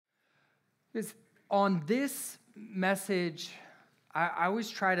Because on this message, I always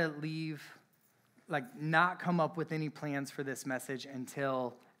try to leave, not come up with any plans for this message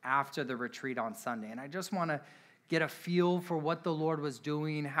until after the retreat on Sunday. And I just want to get a feel for what the Lord was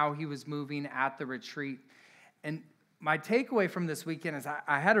doing, how he was moving at the retreat. And my takeaway from this weekend is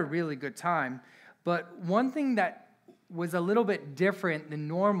I had a really good time. But one thing that was a little bit different than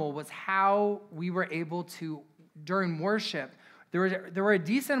normal was how we were able to, during worship, there were a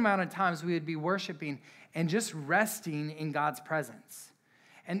decent amount of times we would be worshiping and just resting in God's presence.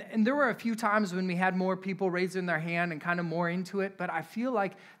 And there were a few times when we had more people raising their hand and kind of more into it, but I feel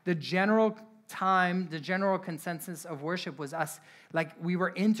like the general time, the general consensus of worship was us, we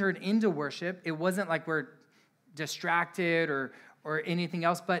were entered into worship. It wasn't like we're distracted or anything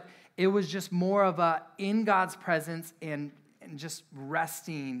else, but it was just more of a in God's presence and just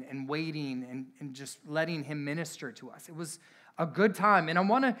resting and waiting and just letting him minister to us. It was a good time. And I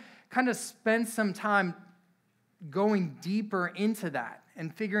want to kind of spend some time going deeper into that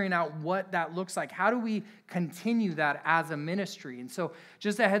and figuring out what that looks like. How do we continue that as a ministry? And so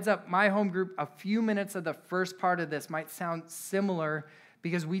just a heads up, my home group, a few minutes of the first part of this might sound similar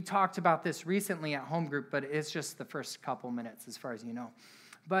because we talked about this recently at home group, but it's just the first couple minutes as far as you know.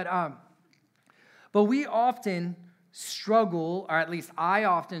 But we often struggle, or at least I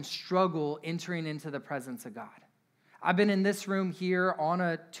often struggle entering into the presence of God. I've been in this room here on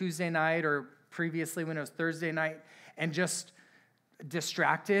a Tuesday night or previously when it was Thursday night and just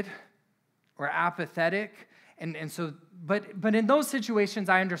distracted or apathetic. And so, but in those situations,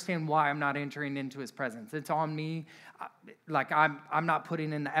 I understand why I'm not entering into his presence. It's on me. I'm not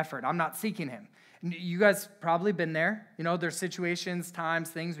putting in the effort. I'm not seeking him. You guys probably been there. You know, there's situations, times,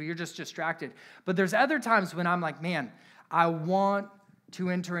 things where you're just distracted. But there's other times when I'm like, man, I want to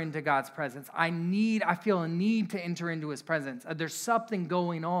enter into God's presence. I feel a need to enter into his presence. There's something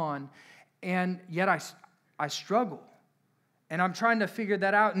going on, and yet I struggle. And I'm trying to figure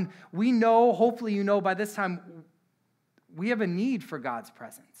that out. And we know, hopefully you know by this time, we have a need for God's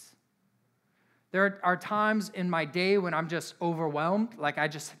presence. There are times in my day when I'm just overwhelmed, like I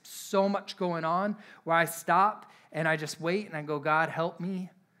just have so much going on, where I stop and I just wait and I go, God, help me.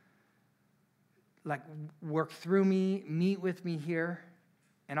 Work through me, meet with me here.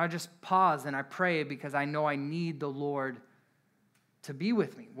 And I just pause and I pray because I know I need the Lord to be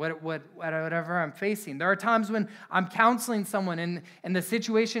with me, whatever I'm facing. There are times when I'm counseling someone and the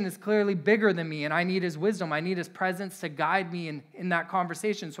situation is clearly bigger than me and I need his wisdom. I need his presence to guide me in that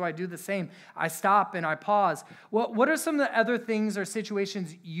conversation. So I do the same. I stop and I pause. What are some of the other things or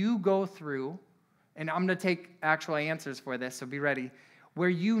situations you go through, and I'm going to take actual answers for this, so be ready, where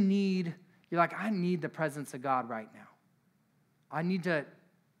you're like, I need the presence of God right now. I need to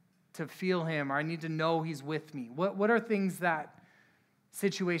feel him, or I need to know he's with me. What are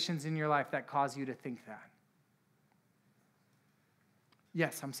situations in your life that cause you to think that?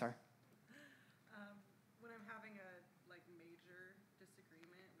 Yes, I'm sorry. When I'm having a major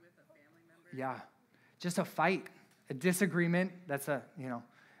disagreement with a family member. Yeah, just a fight, a disagreement. That's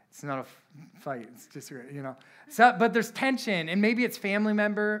it's not a fight. It's disagreement, So, but there's tension, and maybe it's family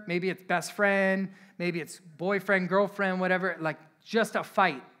member, maybe it's best friend, maybe it's boyfriend, girlfriend, whatever. Just a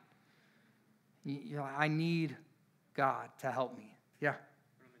fight. I need God to help me. Yeah. When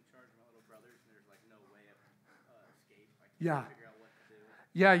I'm in charge of my little brothers, and there's no way of escape. I can't figure out what to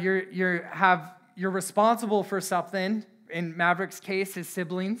do. Yeah, you're responsible for something. In Maverick's case, his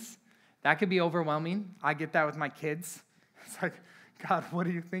siblings. That could be overwhelming. I get that with my kids. It's like, God, what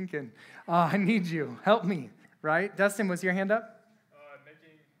are you thinking? I need you. Help me. Right? Dustin, was your hand up?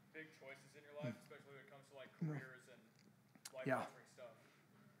 Making big choices in your life, especially when it comes to careers and life-altering stuff.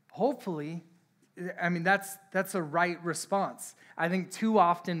 Hopefully, that's a right response. I think too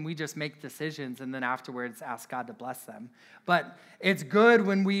often we just make decisions and then afterwards ask God to bless them. But it's good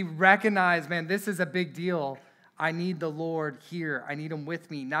when we recognize, man, this is a big deal. I need the Lord here. I need him with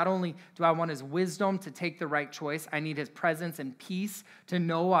me. Not only do I want his wisdom to take the right choice, I need his presence and peace to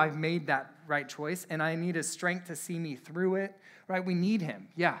know I've made that right choice, and I need his strength to see me through it. Right? We need him.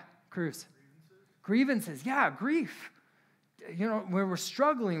 Yeah, Cruz. Grievances. Yeah, grief. When we're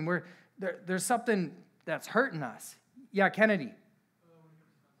struggling, there's something that's hurting us. Yeah, Kennedy.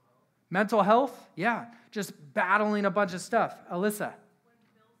 Mental health? Yeah, just battling a bunch of stuff. Alyssa.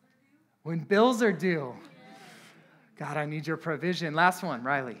 When bills are due. God, I need your provision. Last one,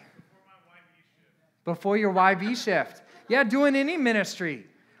 Riley. Before your YB shift. Yeah, doing any ministry.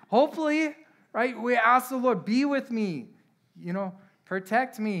 Hopefully, right, we ask the Lord, be with me,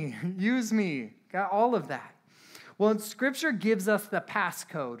 protect me, use me. Got all of that. Well, Scripture gives us the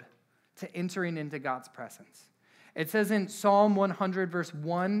passcode to entering into God's presence. It says in Psalm 100, verse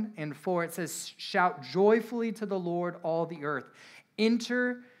 1 and 4, it says, shout joyfully to the Lord, all the earth.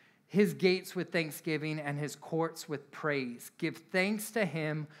 Enter his gates with thanksgiving and his courts with praise. Give thanks to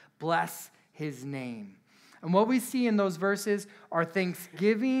him. Bless his name. And what we see in those verses are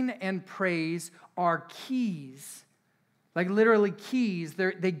thanksgiving and praise are keys, like literally keys.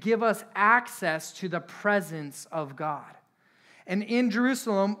 They give us access to the presence of God. And in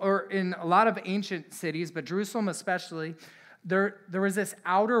Jerusalem, or in a lot of ancient cities, but Jerusalem especially, there was this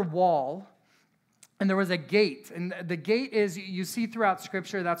outer wall, and there was a gate. And the gate is, you see throughout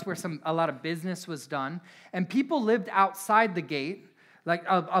Scripture, that's where a lot of business was done. And people lived outside the gate, like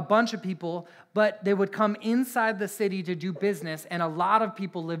a bunch of people, but they would come inside the city to do business, and a lot of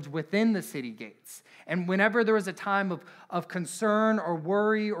people lived within the city gates. And whenever there was a time of concern or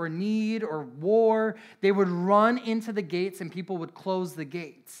worry or need or war, they would run into the gates and people would close the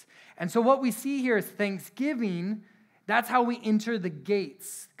gates. And so what we see here is thanksgiving. That's how we enter the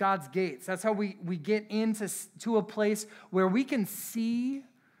gates, God's gates. That's how we get into a place where we can see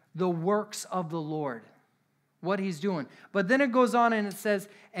the works of the Lord, what he's doing. But then it goes on and it says,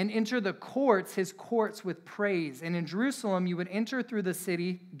 and enter the courts, his courts with praise. And in Jerusalem, you would enter through the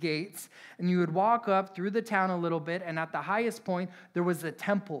city gates, and you would walk up through the town a little bit, and at the highest point, there was the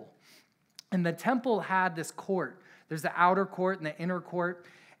temple. And the temple had this court. There's the outer court and the inner court,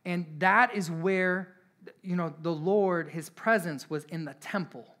 and that is where, the Lord, his presence was in the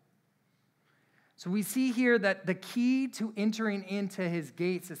temple. So we see here that the key to entering into his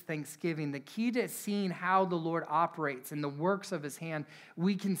gates is thanksgiving. The key to seeing how the Lord operates and the works of his hand,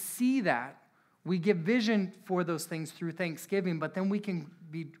 we can see that. We get vision for those things through thanksgiving, but then we can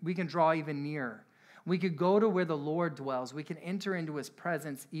draw even nearer. We could go to where the Lord dwells. We can enter into his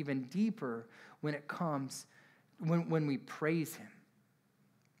presence even deeper when it comes, when we praise him.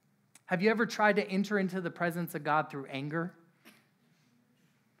 Have you ever tried to enter into the presence of God through anger?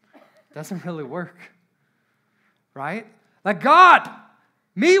 Doesn't really work, right? Like, God,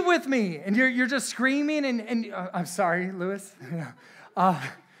 meet with me. And you're just screaming and I'm sorry, Lewis.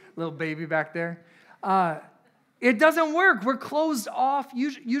 Little baby back there. It doesn't work. We're closed off.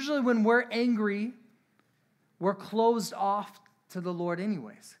 Usually when we're angry, we're closed off to the Lord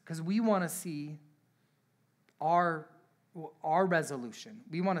anyways, because we want to see our resolution.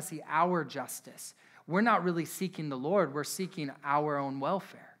 We want to see our justice. We're not really seeking the Lord. We're seeking our own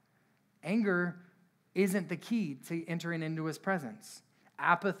welfare. Anger isn't the key to entering into his presence.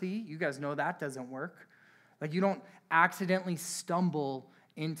 Apathy, you guys know that doesn't work. Like, you don't accidentally stumble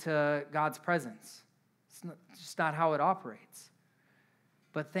into God's presence. It's just not how it operates.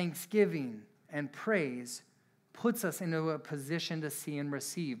 But thanksgiving and praise puts us into a position to see and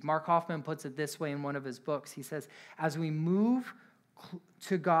receive. Mark Hoffman puts it this way in one of his books. He says, as we move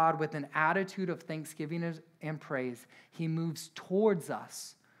to God with an attitude of thanksgiving and praise, he moves towards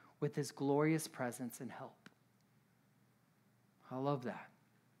us with his glorious presence and help. I love that.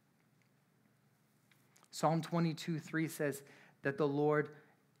 Psalm 22:3 says that the Lord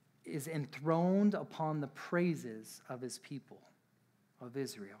is enthroned upon the praises of his people, of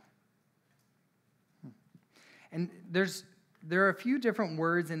Israel. And there are a few different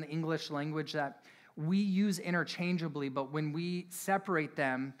words in the English language that we use interchangeably, but when we separate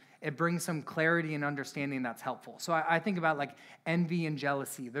them, it brings some clarity and understanding that's helpful. So I think about like envy and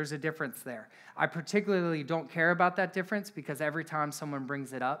jealousy. There's a difference there. I particularly don't care about that difference because every time someone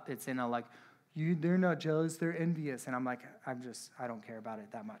brings it up, it's in a like, they're not jealous, they're envious. And I'm like, I don't care about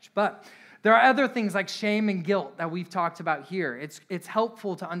it that much. But there are other things like shame and guilt that we've talked about here. It's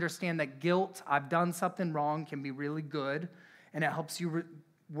helpful to understand that guilt, I've done something wrong, can be really good, and it helps you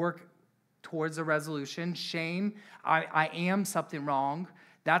work towards a resolution. Shame, I am something wrong.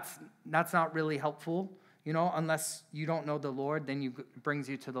 That's not really helpful, unless you don't know the Lord, then it brings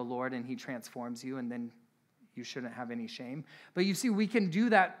you to the Lord and he transforms you, and then you shouldn't have any shame. But you see, we can do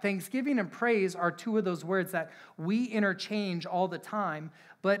that. Thanksgiving and praise are two of those words that we interchange all the time,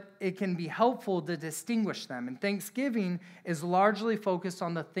 but it can be helpful to distinguish them. And thanksgiving is largely focused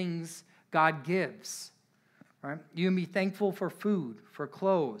on the things God gives, right? You can be thankful for food, for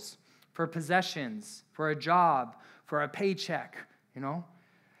clothes, for possessions, for a job, for a paycheck,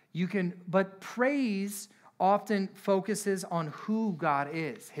 but praise often focuses on who God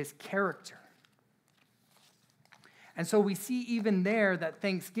is, his character. And so we see even there that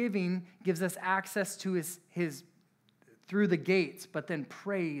thanksgiving gives us access to his through the gates, but then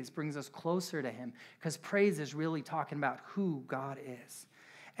praise brings us closer to him, because praise is really talking about who God is.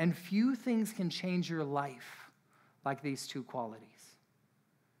 And few things can change your life like these two qualities.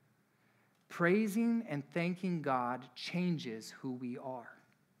 Praising and thanking God changes who we are.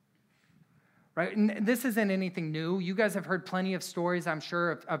 right? And this isn't anything new. You guys have heard plenty of stories, I'm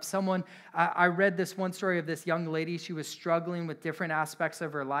sure, of someone. I read this one story of this young lady. She was struggling with different aspects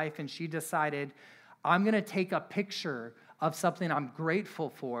of her life, and she decided, I'm going to take a picture of something I'm grateful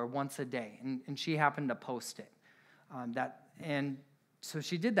for once a day. And she happened to post it. And so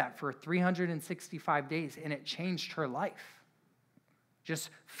she did that for 365 days, and it changed her life. Just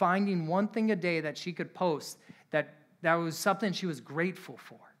finding one thing a day that she could post that was something she was grateful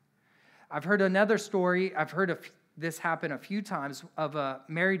for. I've heard another story. I've heard this happen a few times of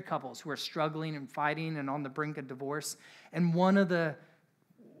married couples who are struggling and fighting and on the brink of divorce. And one of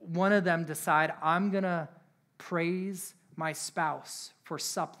them decide, I'm going to praise my spouse for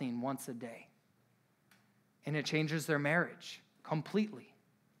something once a day. And it changes their marriage completely.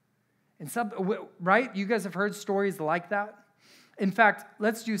 And right? You guys have heard stories like that? In fact,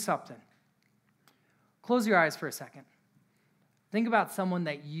 let's do something. Close your eyes for a second. Think about someone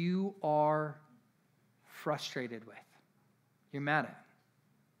that you are frustrated with. You're mad at.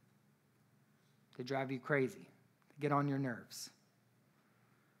 They drive you crazy. They get on your nerves.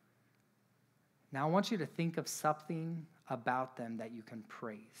 Now I want you to think of something about them that you can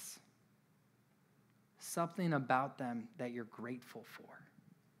praise. Something about them that you're grateful for.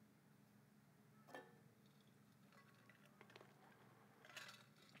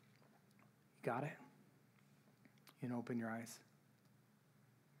 Got it? You can open your eyes.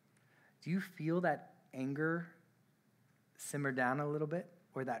 Do you feel that anger simmer down a little bit?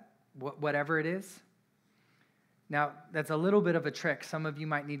 Or that whatever it is? Now, that's a little bit of a trick. Some of you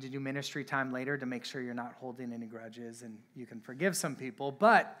might need to do ministry time later to make sure you're not holding any grudges and you can forgive some people.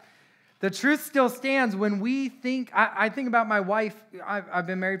 But the truth still stands when we think, I think about my wife. I've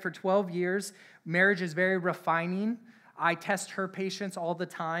been married for 12 years. Marriage is very refining. I test her patience all the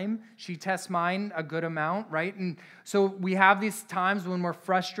time. She tests mine a good amount, right? And so we have these times when we're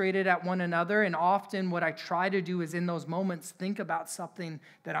frustrated at one another, and often what I try to do is in those moments think about something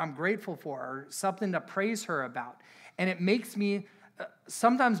that I'm grateful for or something to praise her about. And it makes me,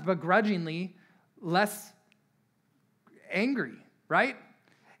 sometimes begrudgingly, less angry, right?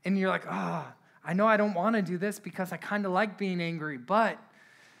 And you're like, I know I don't want to do this because I kind of like being angry, but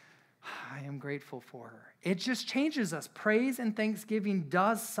I am grateful for her. It just changes us. Praise and thanksgiving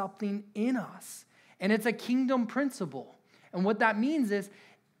does something in us. And it's a kingdom principle. And what that means is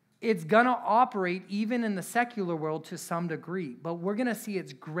it's going to operate even in the secular world to some degree. But we're going to see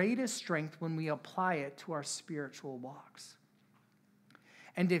its greatest strength when we apply it to our spiritual walks.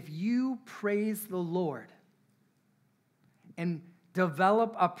 And if you praise the Lord and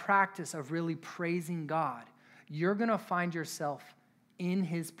develop a practice of really praising God, you're going to find yourself in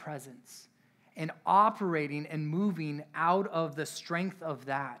His presence and operating and moving out of the strength of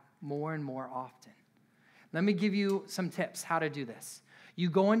that more and more often. Let me give you some tips how to do this. You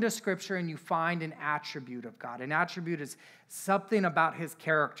go into Scripture and you find an attribute of God. An attribute is something about His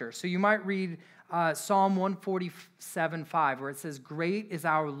character. So you might read Psalm 147:5, where it says, "Great is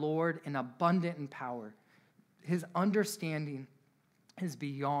our Lord and abundant in power. His understanding is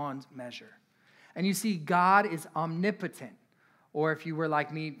beyond measure." And you see, God is omnipotent. Or if you were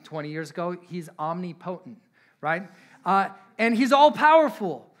like me 20 years ago, He's omnipotent, right? And He's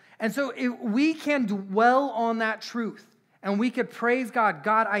all-powerful. And so we can dwell on that truth. And we could praise God.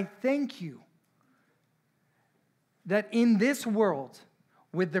 God, I thank you that in this world,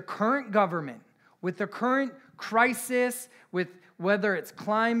 with the current government, with the current crisis, with whether it's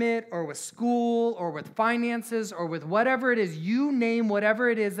climate or with school or with finances or with whatever it is, you name whatever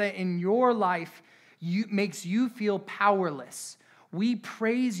it is that in your life makes you feel powerless. We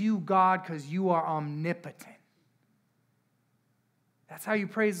praise you, God, because you are omnipotent. That's how you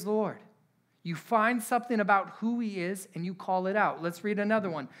praise the Lord. You find something about who He is and you call it out. Let's read another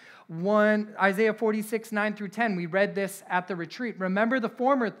one. Isaiah 46:9-10. We read this at the retreat. Remember the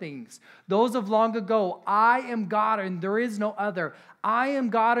former things, those of long ago. I am God and there is no other. I am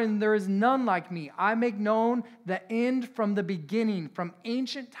God and there is none like me. I make known the end from the beginning, from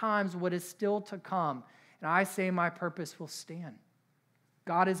ancient times what is still to come. And I say my purpose will stand.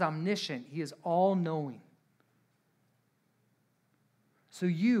 God is omniscient. He is all-knowing. So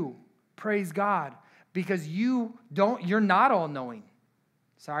you praise God because you're not all-knowing.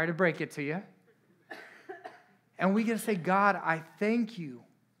 Sorry to break it to you. And we get to say, God, I thank you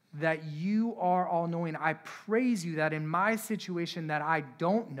that you are all-knowing. I praise you that in my situation that I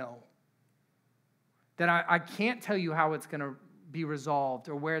don't know, that I can't tell you how it's going to be resolved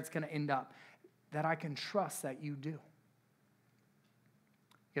or where it's going to end up, that I can trust that you do.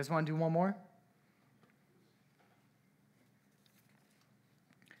 You guys want to do one more?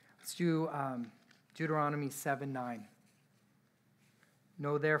 Let's do Deuteronomy 7:9.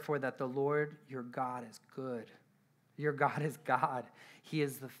 Know therefore that the Lord your God is good. Your God is God. He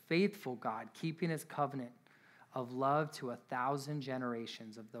is the faithful God, keeping his covenant of love to 1,000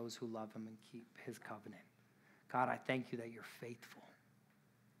 generations of those who love him and keep his covenant. God, I thank you that you're faithful.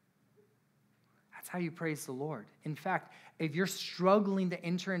 That's how you praise the Lord. In fact, if you're struggling to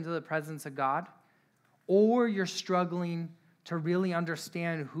enter into the presence of God, or you're struggling to really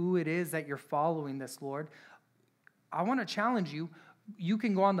understand who it is that you're following this Lord, I want to challenge you. You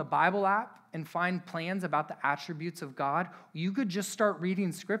can go on the Bible app and find plans about the attributes of God. You could just start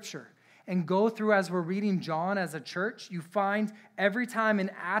reading Scripture and go through, as we're reading John as a church, you find every time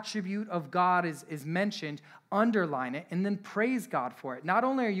an attribute of God is mentioned, underline it, and then praise God for it. Not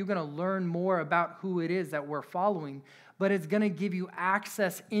only are you going to learn more about who it is that we're following, but it's going to give you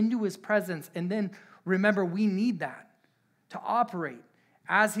access into his presence. And then remember, we need that to operate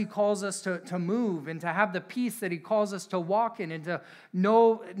as he calls us to move and to have the peace that he calls us to walk in and to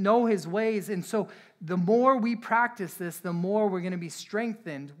know his ways. And so the more we practice this, the more we're going to be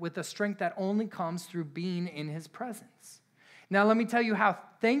strengthened with the strength that only comes through being in his presence. Now, let me tell you how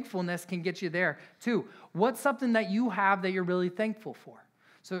thankfulness can get you there, too. What's something that you have that you're really thankful for?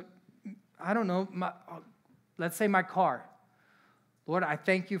 So, I don't know, let's say my car. Lord, I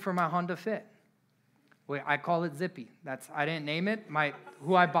thank you for my Honda Fit. Wait, I call it Zippy. I didn't name it.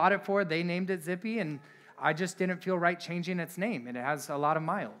 Who I bought it for, they named it Zippy, and I just didn't feel right changing its name. And it has a lot of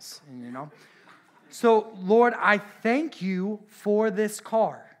miles, So, Lord, I thank you for this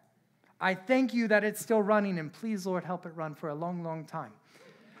car. I thank you that it's still running, and please, Lord, help it run for a long, long time.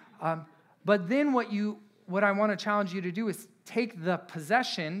 But then what I want to challenge you to do is take the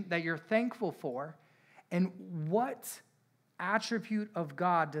possession that you're thankful for, and what attribute of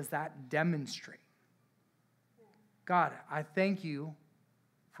God does that demonstrate? God, I thank you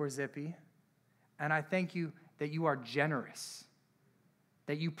for Zippy, and I thank you that you are generous,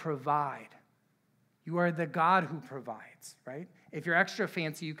 that you provide. You are the God who provides, right? If you're extra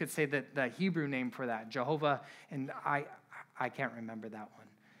fancy, you could say that the Hebrew name for that, Jehovah, and I can't remember that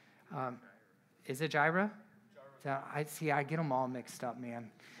one. Is it Jireh? I get them all mixed up, man.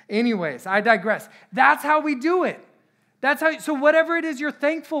 Anyways, I digress. That's how we do it. So whatever it is you're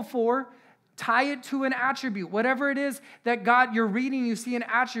thankful for, tie it to an attribute. Whatever it is that God, you're reading, you see an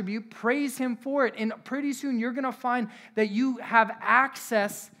attribute, praise him for it. And pretty soon you're going to find that you have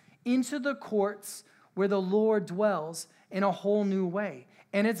access into the courts where the Lord dwells in a whole new way.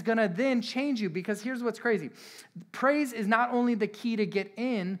 And it's going to then change you, because here's what's crazy. Praise is not only the key to get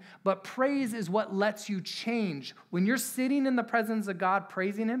in, but praise is what lets you change. When you're sitting in the presence of God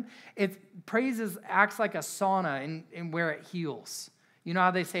praising him, praise acts like a sauna in where it heals. You know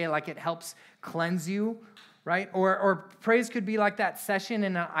how they say it helps cleanse you, right? Or praise could be like that session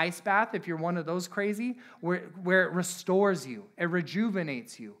in an ice bath, if you're one of those crazy, where it restores you, it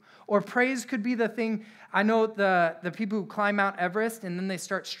rejuvenates you. Or praise could be the thing, I know the people who climb Mount Everest and then they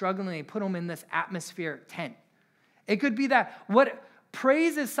start struggling, they put them in this atmospheric tent. It could be that.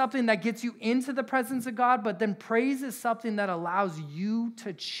 Praise is something that gets you into the presence of God, but then praise is something that allows you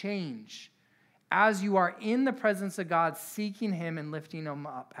to change as you are in the presence of God, seeking him and lifting him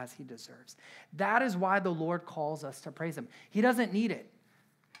up as he deserves. That is why the Lord calls us to praise him. He doesn't need it.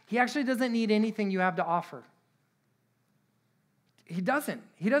 He actually doesn't need anything you have to offer. He doesn't.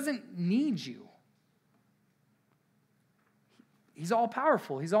 He doesn't need you. He's all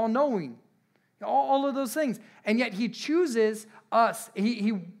powerful. He's all knowing. All of those things. And yet he chooses us.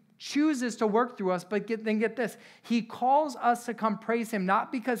 He chooses to work through us, but then get this. He calls us to come praise him,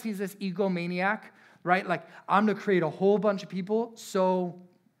 not because he's this egomaniac, right? Like, I'm going to create a whole bunch of people so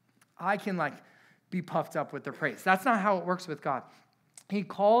I can be puffed up with their praise. That's not how it works with God. He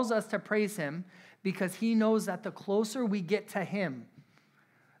calls us to praise him because he knows that the closer we get to him,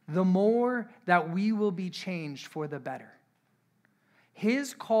 the more that we will be changed for the better.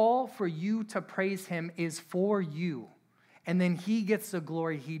 His call for you to praise him is for you. And then he gets the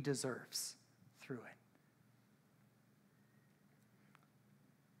glory he deserves through it.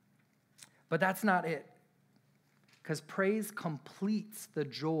 But that's not it. Because praise completes the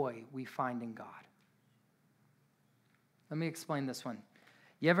joy we find in God. Let me explain this one.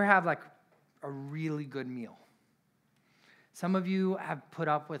 You ever have a really good meal? Some of you have put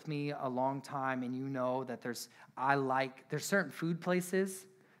up with me a long time, and you know that there's certain food places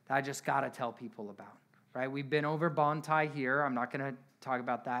that I just got to tell people about. Right? We've been over Bontai here. I'm not going to talk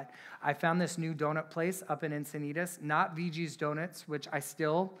about that. I found this new donut place up in Encinitas, not VG's Donuts, which I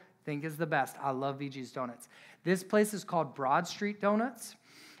still think is the best. I love VG's Donuts. This place is called Broad Street Donuts,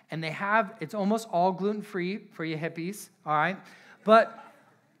 and it's almost all gluten-free for you hippies, all right? But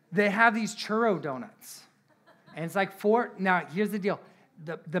they have these churro donuts, and it's now here's the deal.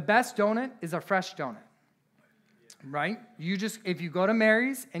 The best donut is a fresh donut, right? If you go to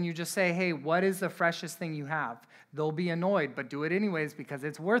Mary's and you just say, hey, what is the freshest thing you have? They'll be annoyed, but do it anyways because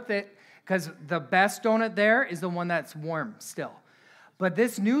it's worth it, because the best donut there is the one that's warm still. But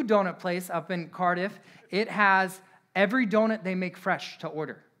this new donut place up in Cardiff, it has every donut they make fresh to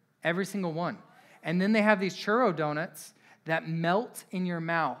order, every single one. And then they have these churro donuts that melt in your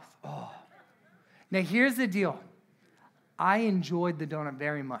mouth. Oh. Now, here's the deal. I enjoyed the donut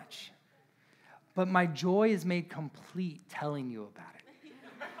very much, but my joy is made complete telling you about it.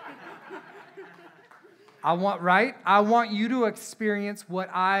 I want you to experience what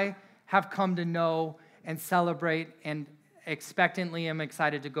I have come to know and celebrate, and expectantly am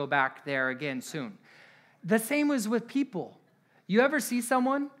excited to go back there again soon. The same was with people. You ever see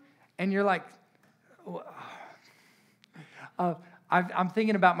someone and you're like, I'm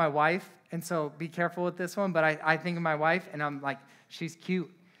thinking about my wife, and so be careful with this one, but I think of my wife, and I'm like, she's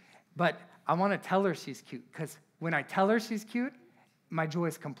cute. But I want to tell her she's cute, because when I tell her she's cute, my joy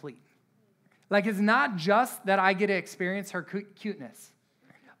is complete. Like, it's not just that I get to experience her cuteness,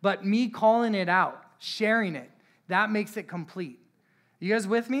 but me calling it out, sharing it, that makes it complete. You guys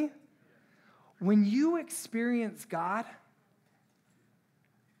with me? When you experience God,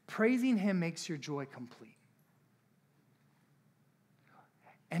 praising him makes your joy complete.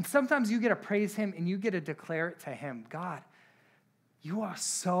 And sometimes you get to praise him and you get to declare it to him. God, you are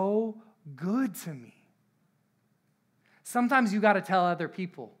so good to me. Sometimes you got to tell other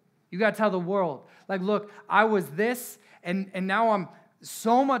people. You got to tell the world. Like, look, I was this, and now I'm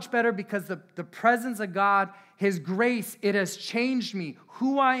so much better because the presence of God, his grace, it has changed me.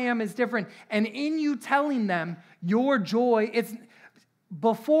 Who I am is different. And in you telling them your joy, it's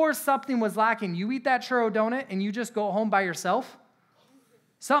before something was lacking. You eat that churro donut and you just go home by yourself.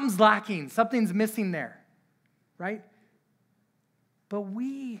 Something's lacking. Something's missing there, right? But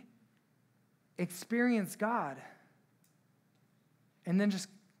we experience God and then just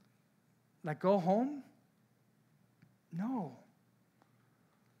like go home? No.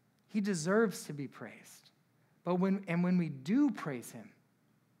 He deserves to be praised. But when we do praise him,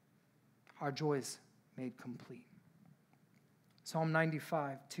 our joy is made complete. Psalm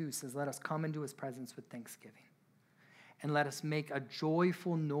 95:2 says, let us come into his presence with thanksgiving, and let us make a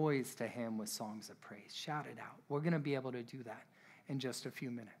joyful noise to him with songs of praise. Shout it out. We're going to be able to do that in just a few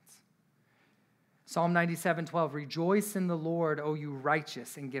minutes. Psalm 97:12, rejoice in the Lord, O you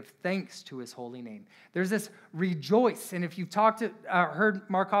righteous, and give thanks to his holy name. There's this rejoice, and if you've heard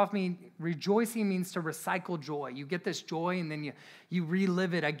Mark Hoffman, rejoicing means to recycle joy. You get this joy, and then you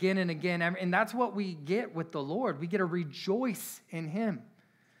relive it again and again, and that's what we get with the Lord. We get to rejoice in him.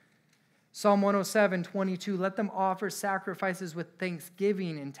 Psalm 107:22, let them offer sacrifices with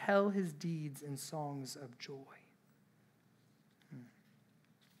thanksgiving and tell his deeds in songs of joy.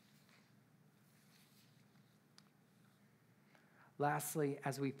 Lastly,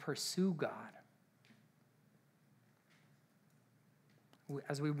 as we pursue God,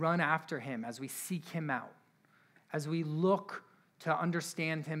 as we run after him, as we seek him out, as we look to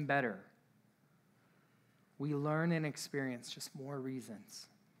understand him better, we learn and experience just more reasons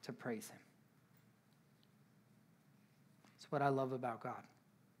to praise him. That's what I love about God.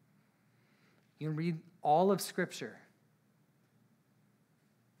 You can read all of Scripture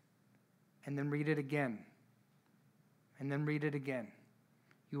and then read it again, and then read it again.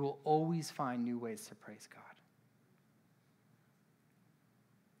 You will always find new ways to praise God.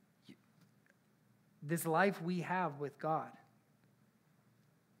 This life we have with God,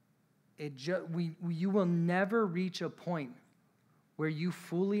 you will never reach a point where you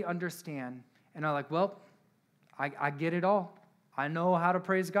fully understand and are like, well, I get it all. I know how to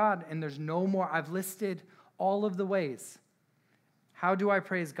praise God, and there's no more. I've listed all of the ways. How do I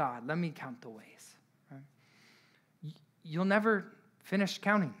praise God? Let me count the ways. Right? You'll never finish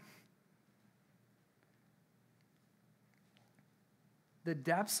counting. The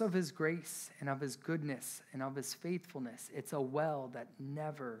depths of his grace and of his goodness and of his faithfulness, it's a well that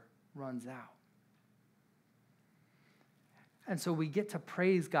never runs out. And so we get to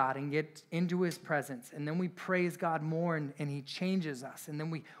praise God and get into his presence. And then we praise God more and he changes us. And then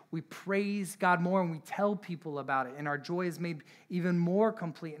we praise God more and we tell people about it. And our joy is made even more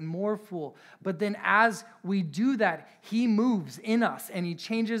complete and more full. But then as we do that, he moves in us and he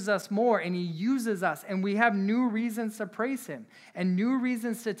changes us more and he uses us. And we have new reasons to praise him and new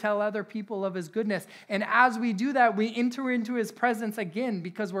reasons to tell other people of his goodness. And as we do that, we enter into his presence again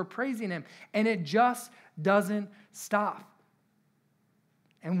because we're praising him. And it just doesn't stop.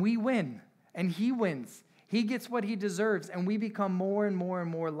 And we win, and he wins. He gets what he deserves, and we become more and more and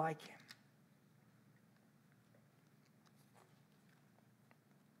more like him.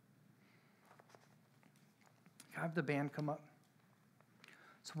 I have the band come up?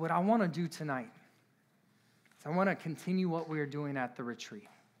 So what I want to do tonight is I want to continue what we are doing at the retreat.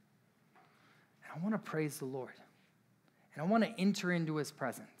 And I want to praise the Lord. And I want to enter into his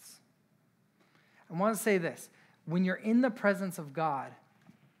presence. I want to say this. When you're in the presence of God,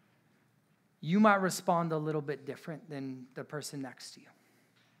 you might respond a little bit different than the person next to you.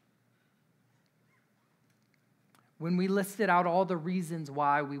 When we listed out all the reasons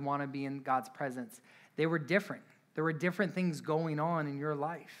why we want to be in God's presence, they were different. There were different things going on in your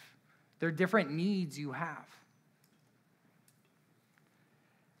life. There are different needs you have.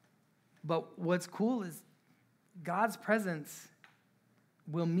 But what's cool is God's presence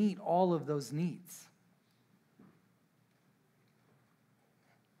will meet all of those needs.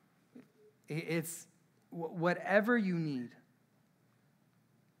 It's whatever you need,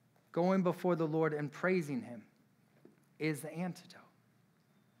 going before the Lord and praising him is the antidote.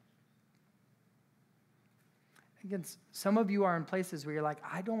 Again, some of you are in places where you're like,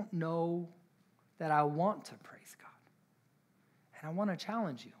 I don't know that I want to praise God. And I want to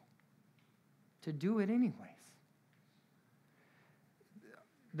challenge you to do it anyways.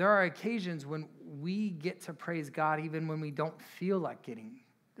 There are occasions when we get to praise God even when we don't feel like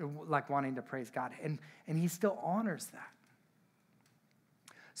wanting to praise God. And he still honors that.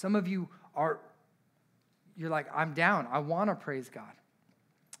 Some of you you're like, I'm down. I want to praise God.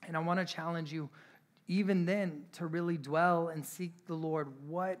 And I want to challenge you even then to really dwell and seek the Lord.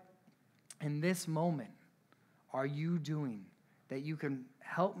 What in this moment are you doing that you can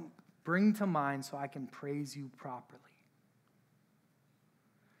help bring to mind so I can praise you properly?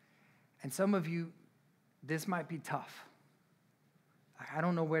 And some of you, this might be tough. I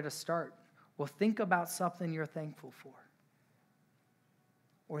don't know where to start. Well, think about something you're thankful for.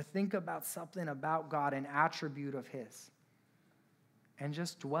 Or think about something about God, an attribute of his. And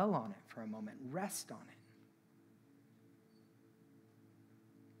just dwell on it for a moment. Rest on it.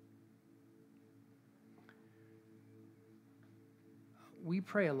 We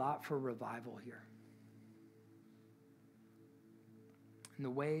pray a lot for revival here. And the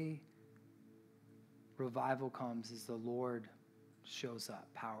way revival comes is the Lord shows up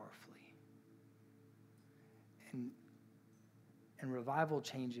powerfully. And revival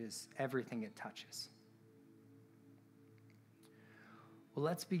changes everything it touches. Well,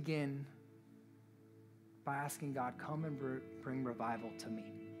 let's begin by asking God, come and bring revival to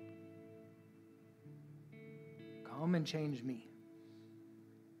me. Come and change me.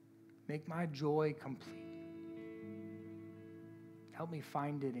 Make my joy complete. Help me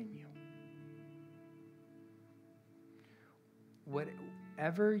find it in you.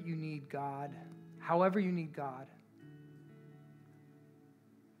 Whatever you need God, however you need God,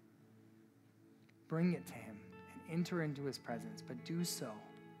 bring it to him and enter into his presence, but do so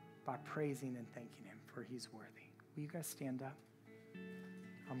by praising and thanking him, for he's worthy. Will you guys stand up?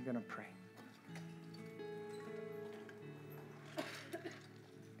 I'm going to pray.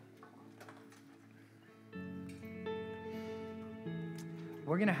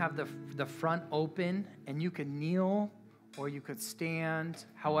 We're going to have the front open, and you can kneel or you could stand.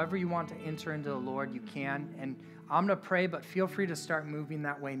 However you want to enter into the Lord, you can. And I'm going to pray, but feel free to start moving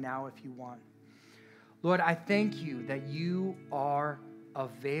that way now if you want. Lord, I thank you that you are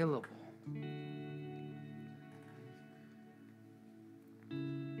available.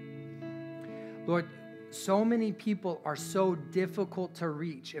 Lord, so many people are so difficult to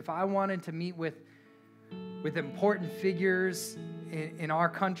reach. If I wanted to meet with important figures in our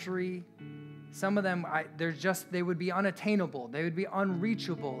country, some of them, they would be unattainable. They would be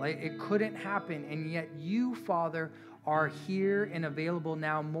unreachable. It couldn't happen. And yet you, Father, are here and available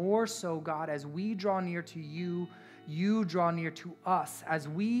now, more so, God, as we draw near to you, you draw near to us. As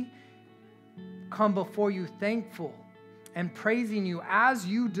we come before you thankful and praising you as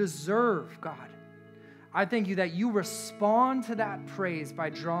you deserve, God, I thank you that you respond to that praise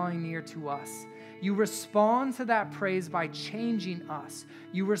by drawing near to us. You respond to that praise by changing us.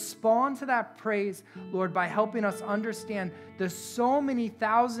 You respond to that praise, Lord, by helping us understand there's so many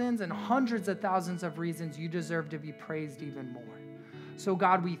thousands and hundreds of thousands of reasons you deserve to be praised even more. So,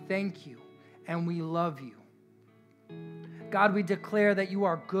 God, we thank you and we love you. God, we declare that you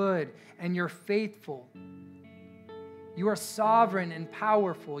are good and you're faithful. You are sovereign and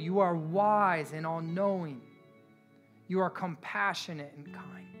powerful. You are wise and all-knowing. You are compassionate and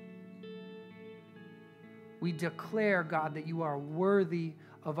kind. We declare, God, that you are worthy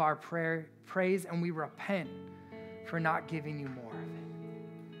of our praise, and we repent for not giving you more of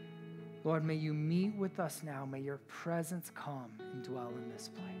it. Lord, may you meet with us now. May your presence come and dwell in this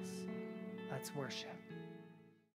place. Let's worship.